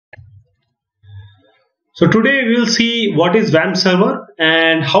So today we will see what is Wampserver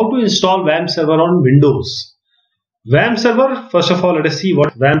and how to install Wampserver on Windows. Wampserver, first of all, let us see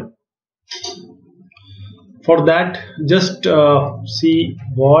what Wamp. For that, just see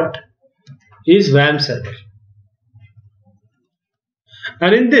what is Wampserver.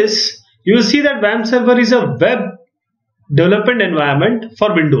 And in this, you will see that Wampserver is a web development environment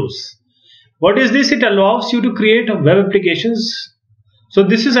for Windows. What is this? It allows you to create web applications. So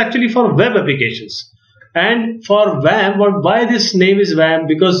this is actually for web applications. And for WAM, why this name is WAM?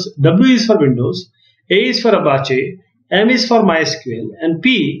 Because W is for Windows, A is for Apache, M is for MySQL, and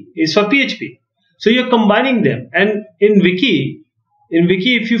P is for PHP. So you're combining them. And in Wiki,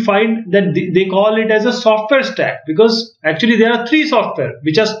 if you find that they call it as a software stack, because actually there are three software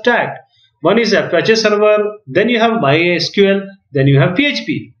which are stacked. One is Apache server, then you have MySQL, then you have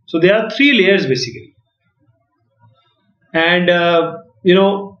PHP. So there are three layers basically. And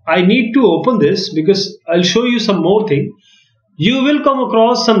I need to open this because I'll show you some more thing. You will come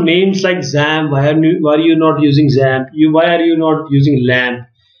across some names like XAMPP. Why are you not using XAMPP? Why are you not using LAMP?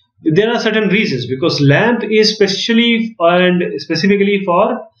 There are certain reasons, because LAMP is specifically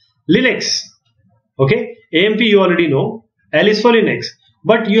for Linux. Okay, AMP you already know. L is for Linux.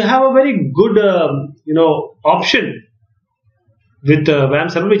 But you have a very good option with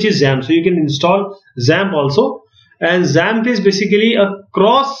Wampserver, which is XAMPP. So you can install XAMPP also. And XAMPP is basically a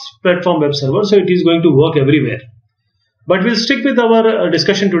cross-platform web server, so it is going to work everywhere. But we'll stick with our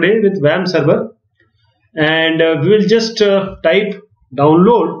discussion today with Wampserver, and we will just type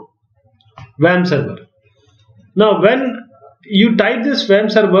download Wampserver. Now, when you type this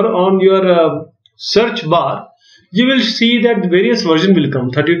Wampserver on your search bar, you will see that various versions will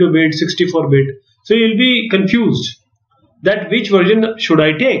come, 32-bit, 64-bit. So you will be confused that which version should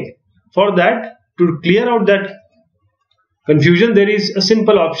I take. For that, to clear out that confusion, there is a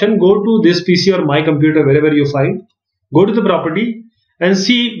simple option. Go to this PC or my computer, wherever you find, go to the property and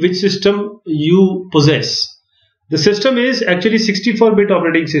see which system you possess. The system is actually 64-bit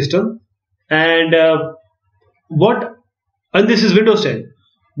operating system, and this is Windows 10.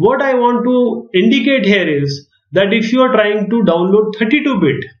 What I want to indicate here is that if you are trying to download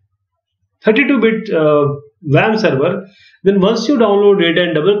 32-bit Wampserver, then once you download it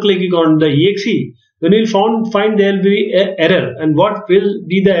and double clicking on the exe, then you'll find there will be an error. And what will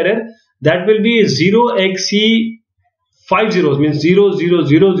be the error? That will be 0xC50, means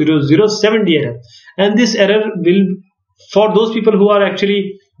 0000070 error. And this error will, for those people who are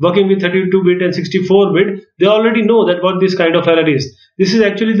actually working with 32-bit and 64-bit, they already know that what this kind of error is. This is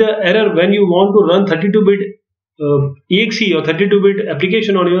actually the error when you want to run 32-bit exe or 32-bit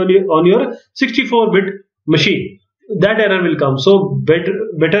application on your 64-bit machine. That error will come. So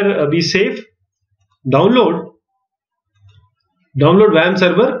better be safe. Download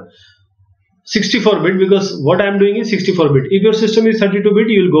Wampserver 64-bit, because what I am doing is 64-bit. If your system is 32-bit,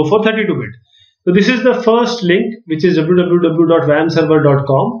 you will go for 32-bit. So this is the first link, which is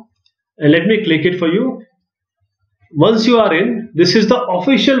www.wampserver.com, and let me click it for you. Once you are in, this is the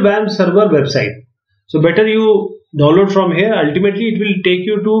official Wampserver website. So better you download from here. Ultimately, it will take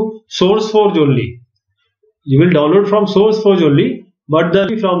you to SourceForge only. You will download from SourceForge only, but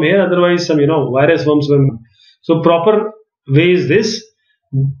from here, otherwise some virus worms will. So proper way is this.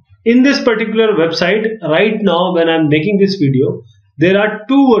 In this particular website, right now when I am making this video, there are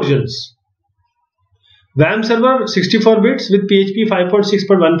two versions. Wampserver 64 bits with PHP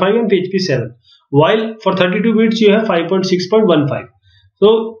 5.6.15 and PHP 7. While for 32 bits you have 5.6.15.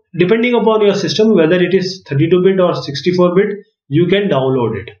 So depending upon your system, whether it is 32-bit or 64-bit, you can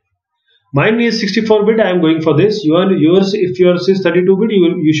download it. Mine is 64-bit. I am going for this. Yours, if yours is 32-bit,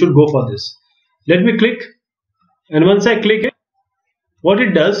 you should go for this. Let me click, and once I click it, what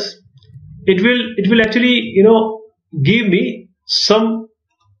it does, it will actually give me some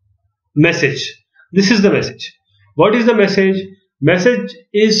message. This is the message. What is the message? Message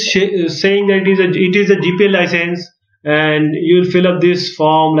is saying that it is a GPL license, and you will fill up this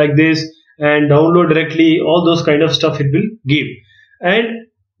form like this and download directly. All those kind of stuff it will give. And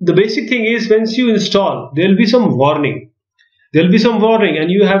the basic thing is, once you install, there will be some warning. There will be some warning,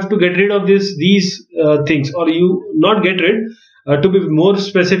 and you have to get rid of these things, or you not get rid. To be more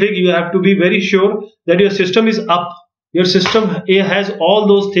specific, you have to be very sure that your system is up. Your system has all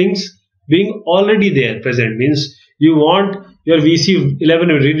those things being already there present. Means you want your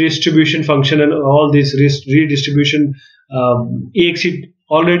VC11 redistribution function and all this redistribution exe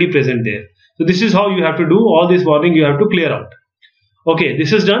already present there. So this is how you have to do. All this warning you have to clear out. Okay,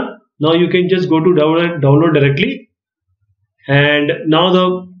 this is done. Now you can just go to download directly, and now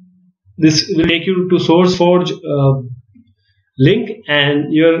this will take you to SourceForge link,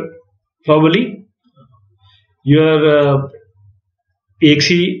 and you're probably your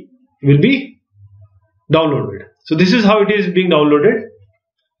exe will be downloaded. So this is how it is being downloaded.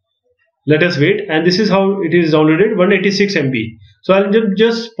 Let us wait, and this is how it is downloaded, 186 MB. So I'll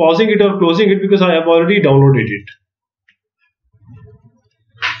just pausing it or closing it because I have already downloaded it.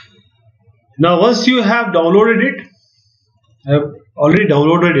 Now once you have downloaded it, I have already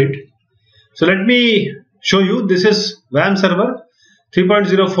downloaded it. So let me show you. This is Wampserver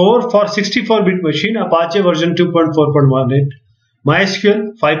 3.04 for 64-bit machine, Apache version 2.4.18,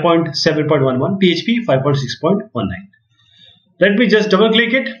 MySQL 5.7.11, PHP 5.6.19. Let me just double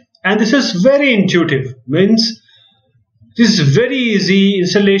click it, and this is very intuitive, means this is very easy,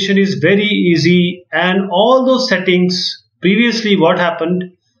 installation is very easy, and all those settings previously what happened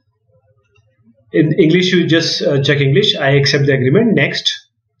in English, you just check English, I accept the agreement, next,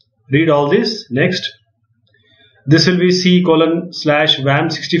 read all this, next. This will be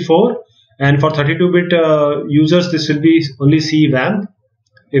C:/WAMP64, and for 32-bit users this will be only C::WAMP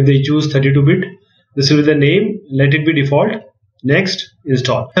if they choose 32-bit. This will be the name, let it be default, next,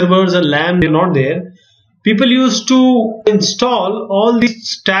 install. Servers and LAMP are not there. People used to install all these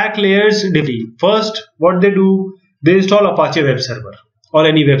stack layers differently. First, what they do, they install Apache web server or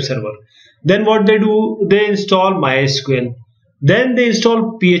any web server. Then what they do, they install MySQL. Then they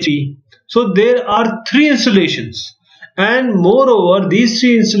install PHP. So there are 3 installations, and moreover these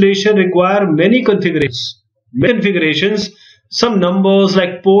 3 installations require many configurations. Some numbers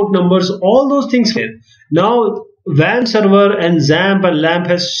like port numbers, all those things here. Now Wampserver and XAMPP and LAMP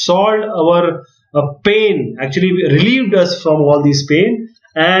has solved our pain, actually relieved us from all this pain,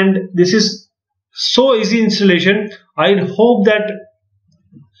 and this is so easy installation. I hope that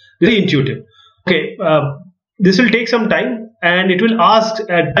very intuitive. Okay, this will take some time, and it will ask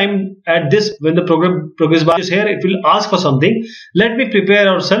at this when the progress bar is here, it will ask for something. Let me prepare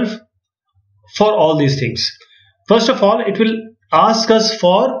ourselves for all these things. First of all, it will ask us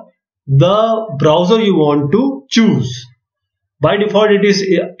for the browser you want to choose. By default it is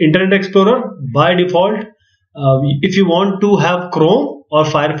Internet Explorer. By default, if you want to have Chrome or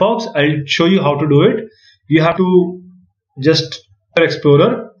Firefox, I'll show you how to do it. You have to just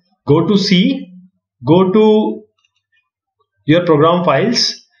Explorer, go to C, go to your program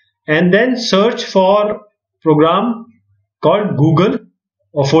files, and then search for program called Google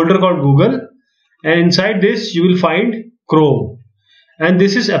or folder called Google, and inside this you will find Chrome, and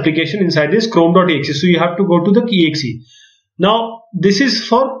this is application inside this chrome.exe. So you have to go to the exe. Now this is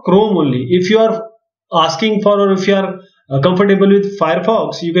for Chrome only. If you are asking for, or if you are comfortable with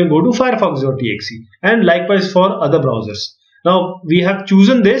Firefox, you can go to firefox.exe, and likewise for other browsers. Now we have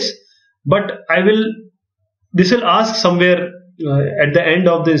chosen this, but this will ask somewhere at the end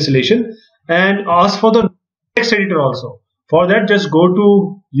of the installation, and ask for the text editor also. For that, just go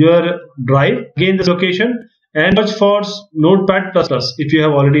to your drive, again this location, and search for Notepad++ if you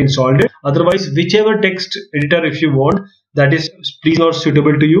have already installed it. Otherwise, whichever text editor if you want, that is please not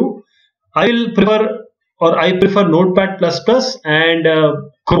suitable to you. I prefer Notepad++ and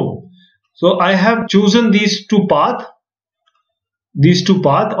Chrome. So I have chosen these two paths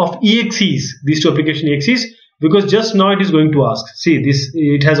of exes, these two application exes, because just now it is going to ask. See,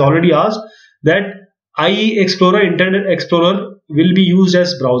 it has already asked that IE Explorer, Internet Explorer will be used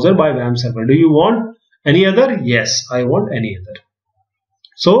as browser by Wampserver. Do you want any other? Yes, I want any other.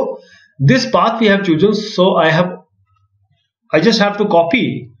 So this path we have chosen. So I just have to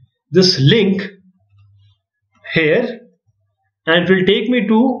copy this link here, and it will take me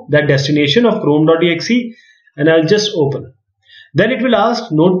to that destination of chrome.exe, and I'll just open. Then it will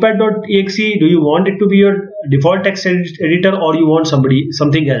ask notepad.exe, do you want it to be your default text editor, or you want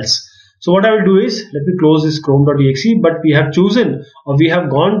something else? So what I will do is, let me close this chrome.exe, but we have chosen, or we have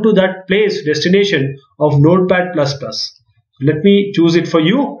gone to that place, destination of Notepad++. Let me choose it for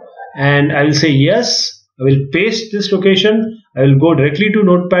you, and I will say yes. I will paste this location. I will go directly to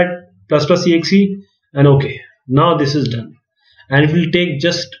Notepad++exe, and okay, now this is done. And it will take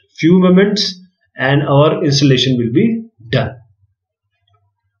just few moments, and our installation will be done.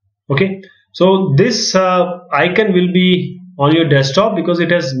 Okay, so this icon will be on your desktop, because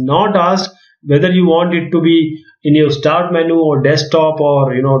it has not asked whether you want it to be in your start menu or desktop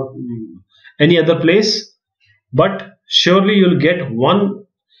or any other place, but surely you'll get one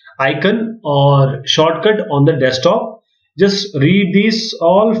icon or shortcut on the desktop. Just read these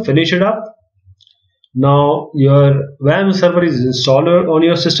all, finish it up. Now your Wampserver is installed on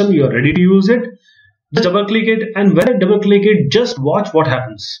your system, you are ready to use it. Just double click it, and when I double click it, just watch what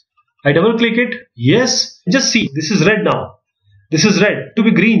happens. I double click it, yes, just see, this is red now. This is red to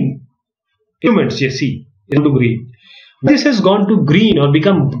be green. Moments, yes, see, it's to green. This has gone to green or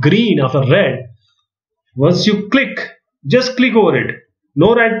become green after red. Once you click, just click over it.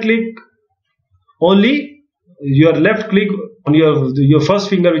 No right click, only your left click on your first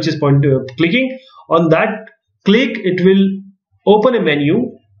finger, which is clicking. On that click, it will open a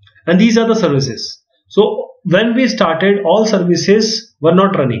menu, and these are the services. So when we started, all services were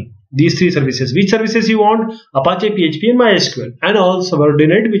not running. These three services. Which services you want? Apache, PHP, and MySQL, and all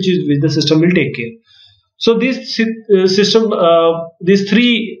subordinate, which the system will take care. So this system, these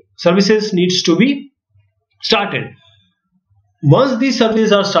three services needs to be started. Once these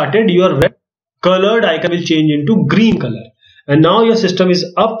services are started, your web colored icon will change into green color, and now your system is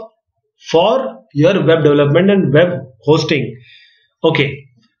up for your web development and web hosting. Okay,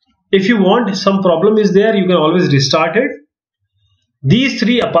 if you want, some problem is there, you can always restart it. These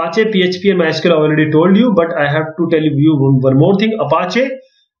three, Apache, PHP, and MySQL, I already told you, but I have to tell you one more thing. Apache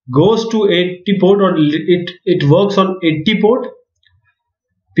goes to 80 port, or it works on 80 port.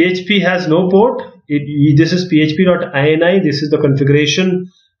 PHP has no port. This is php.ini. This is the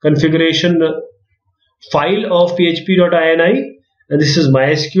configuration file of php.ini, and this is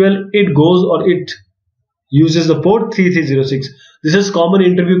MySQL. It goes, or it uses the port 3306. This is common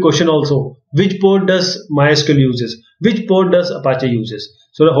interview question also. Which port does MySQL uses? Which port does Apache uses?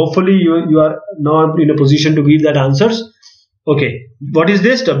 So hopefully you are now in a position to give that answers. Okay, what is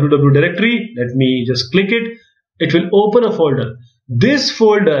this? www directory. Let me just click it. It will open a folder. This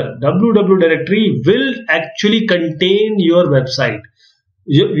folder, www directory, will actually contain your website.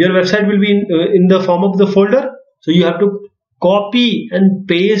 Your website will be in the form of the folder. So you have to copy and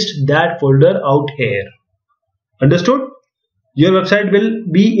paste that folder out here. Understood? Your website will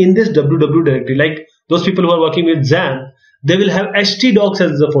be in this www directory. Like those people who are working with XAMPP, they will have htdocs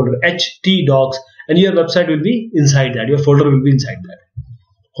as the folder, htdocs, and your website will be inside that. Your folder will be inside that.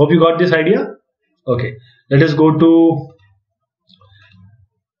 Hope you got this idea. Okay, let us go to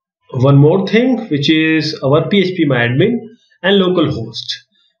one more thing, which is our phpMyAdmin and localhost.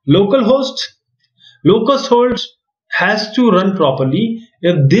 Localhost has to run properly.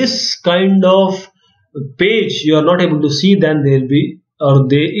 If this kind of page you are not able to see, then there will be, or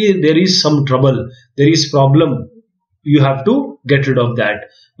there is some trouble, there is problem. You have to get rid of that.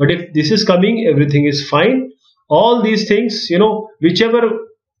 But if this is coming, everything is fine. All these things, whichever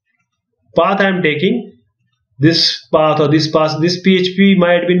path I am taking, this path or this path, this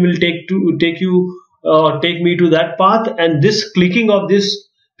phpMyAdmin will take me to that path, and this clicking of this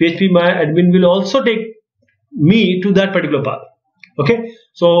phpMyAdmin will also take me to that particular path. Okay,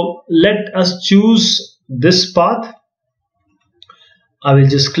 so let us choose this path. I will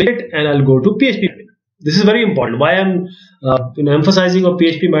just click it and I'll go to phpMyAdmin. This is very important. Why I'm emphasizing of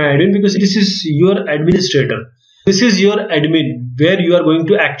phpMyAdmin? Because this is your administrator. This is your admin where you are going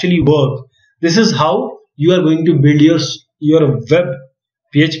to actually work. This is how you are going to build your web.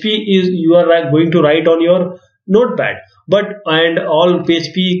 PHP is you are going to write on your notepad, and all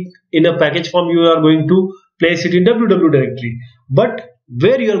PHP in a package form you are going to place it in www directory. But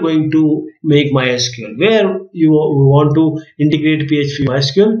where you are going to make MySQL, where you want to integrate PHP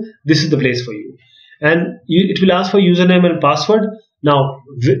MySQL, this is the place for you. And it will ask for username and password. Now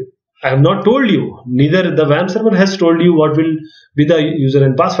I have not told you, neither the Wampserver has told you what will be the user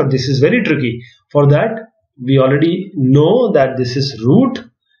and password. This is very tricky. For that, we already know that this is root,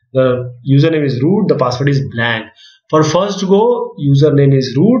 the username is root, the password is blank. For first go, username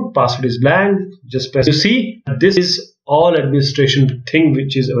is root, password is blank. Just press. You see, this is all administration thing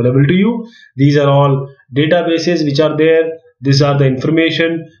which is available to you. These are all databases which are there. These are the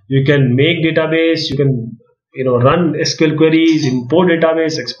information. You can make database. You can run SQL queries, import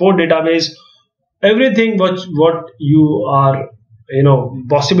database, export database. Everything what you are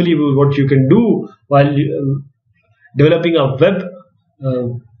possibly what you can do while developing a web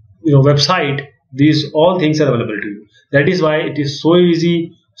website. These all things are available to you. That is why it is so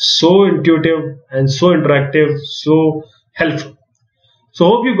easy, so intuitive, and so interactive, so helpful. So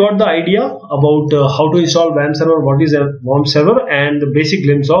hope you got the idea about how to install Wampserver, what is a Wampserver, and the basic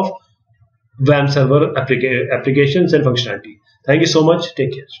glimpse of Wampserver applications and functionality. Thank you so much.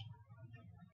 Take care.